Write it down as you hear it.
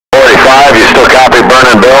445, you still copy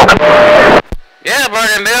Burnin Bill? Yeah,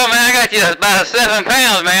 Burnin Bill, man, I got you about 7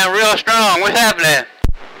 pounds, man, real strong. What's happening?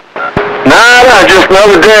 Nada, just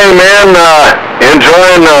another day, man.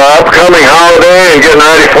 Enjoying the upcoming holiday and getting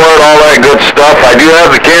ready for it, all that good stuff. I do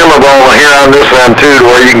have the camera rolling here on this end, too, to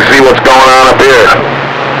where you can see what's going on up here.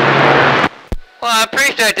 Well, I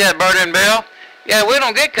appreciate that, Burnin Bill. Yeah, we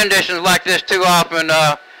don't get conditions like this too often.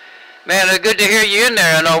 Man, it's good to hear you in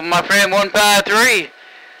there. I know my friend 153,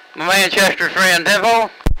 my Manchester friend, Tempo.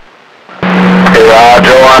 Hey,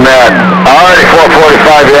 Joe on that. Alrighty,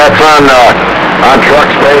 445, yeah, that's on truck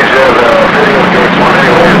stage. The video takes one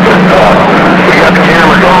anyways, but we got the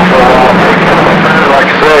camera going for a while. Like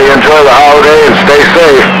I say, enjoy the holiday and stay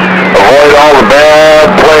safe. Avoid all the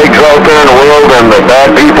bad plagues out there in the world and the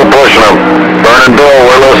bad people pushing them. Burnin Bill,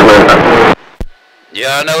 we're listening.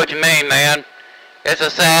 Yeah, I know what you mean, man. It's a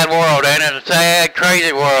sad world, ain't it? A sad,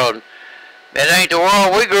 crazy world. It ain't the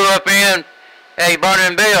world we grew up in. Hey,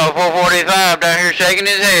 Burnin Bill, 445 down here shaking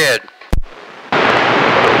his head.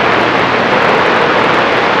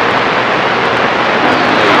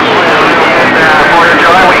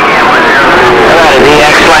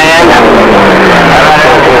 THX land.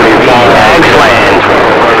 THX land.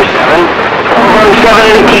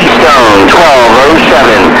 1207 in Keystone.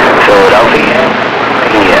 1207. Philadelphia.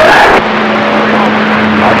 Yeah.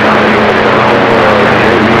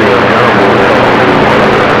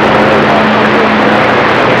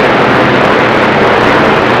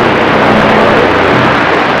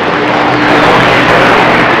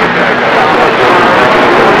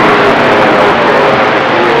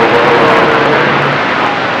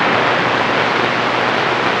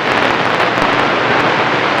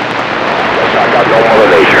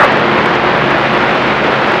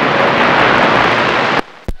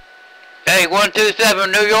 Hey,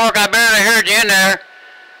 127 New York, I barely heard you in there.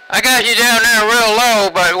 I got you down there real low,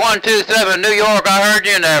 but 127 New York, I heard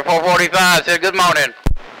you in there. 445 said good morning.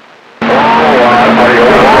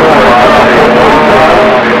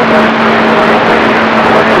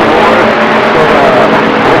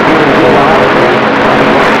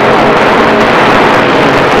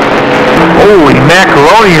 Holy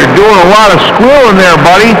macaroni, you're doing a lot of squirreling there,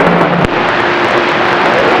 buddy.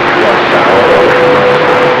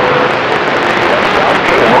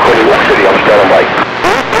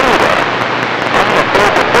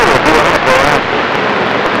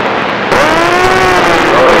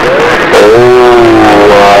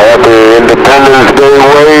 Happy Independence Day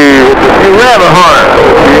wave. Hey, rabbit hunter.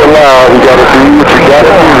 Be allowed. You gotta do what you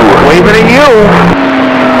gotta do. Waving at you.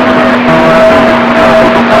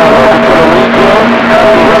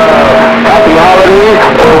 Happy holidays.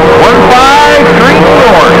 153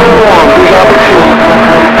 North.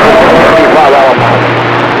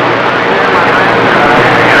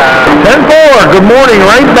 10-4. Good morning.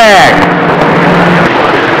 Right back.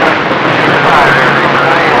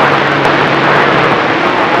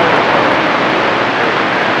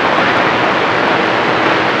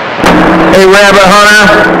 Hey, Rabbit Hunter.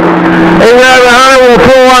 Hey, Rabbit Hunter, we'll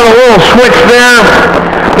pull on a little switch there.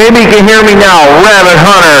 Maybe you can hear me now. Rabbit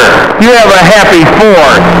Hunter, you have a happy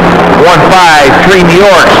 4th. 153 New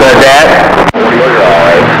York said that.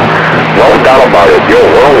 Alright. No doubt about it. You're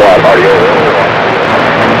worldwide, buddy.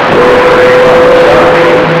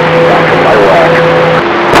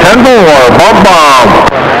 10-4, bump bomb.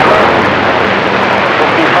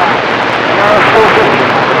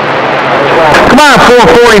 Come on,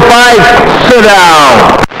 445, sit down.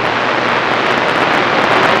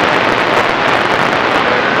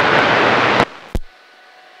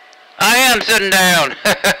 I am sitting down.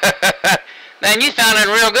 Man, you sounding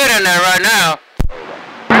real good in there right now.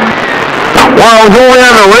 Well, I was only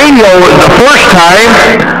on the radio the first time.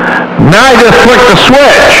 Now I just flicked the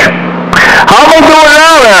switch. How am I doing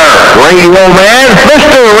now there, Radio Man?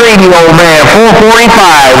 Mr. Radio Man,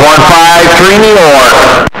 445, 153 New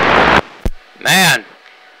York. Man,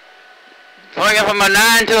 swinging from a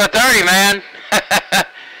 9 to a 30, man.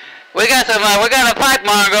 we got a pipe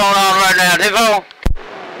mine going on right now, Tivo.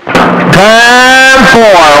 10-4.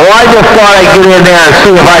 Well, I just thought I'd get in there and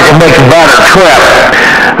see if I could make a better trip.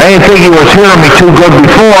 I didn't think he was hearing me too good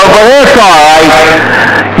before, but it's all right.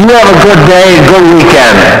 You have a good day and good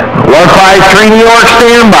weekend. 153 New York,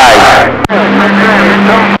 standby.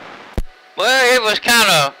 Well, it was kind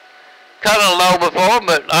of low before,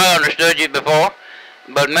 but I understood you before.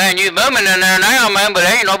 But man, you booming in there now, man, but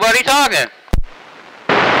ain't nobody talking.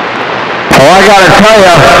 Well, I gotta tell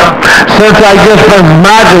you, since I just been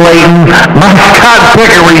modulating, my Scott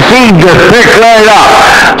picker receive just picked right up.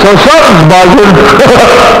 So something's buzzing.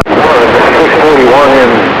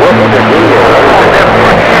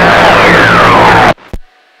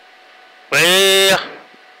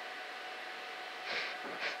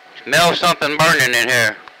 Smell something burning in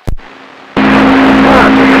here.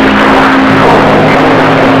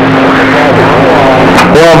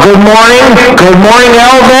 Well, good morning. Good morning,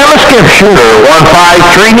 Alabama skip shooter.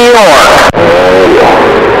 153 New York.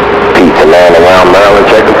 Pizza man around Maryland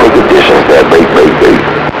checking for conditions. That beep, beep,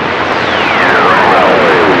 beep.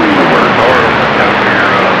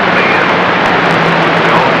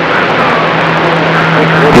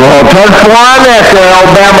 Well, touch one at the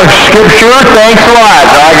Alabama skip shooter. Thanks a lot.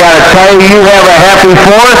 I got to tell you, you have a happy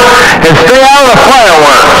 4th and stay out of the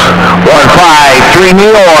fireworks. 153 New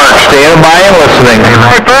York. Standing by and listening.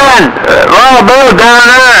 Hey, friend, Rob Bill down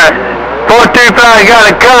there. 425 got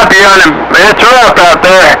a copy on him. It's rough out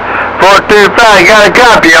there. 425 got a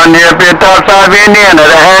copy on you up in Topside, Indiana.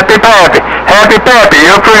 The Happy Pappy. Happy Pappy,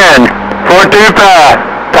 your friend.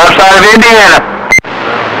 425, Topside, Indiana.